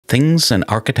Things an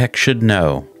architect should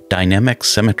know. Dynamic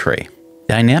symmetry.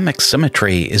 Dynamic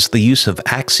symmetry is the use of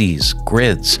axes,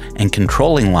 grids, and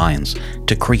controlling lines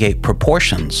to create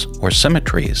proportions or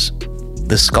symmetries.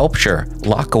 The sculpture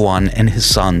Laocoon and His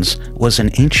Sons was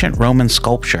an ancient Roman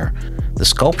sculpture. The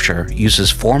sculpture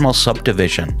uses formal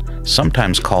subdivision,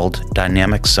 sometimes called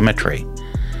dynamic symmetry.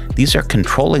 These are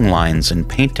controlling lines in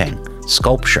painting,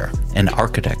 sculpture, and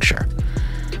architecture.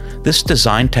 This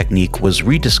design technique was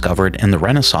rediscovered in the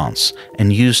Renaissance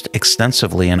and used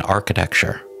extensively in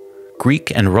architecture.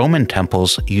 Greek and Roman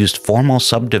temples used formal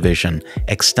subdivision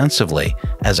extensively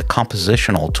as a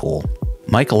compositional tool.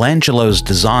 Michelangelo's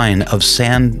design of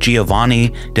San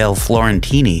Giovanni del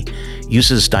Fiorentini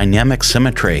uses dynamic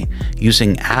symmetry,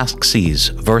 using axes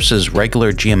versus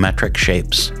regular geometric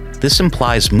shapes. This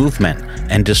implies movement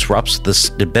and disrupts the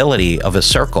stability of a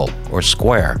circle or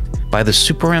square. By the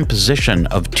superimposition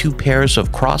of two pairs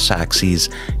of cross-axes,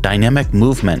 dynamic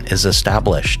movement is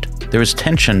established. There is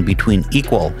tension between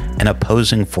equal and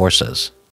opposing forces.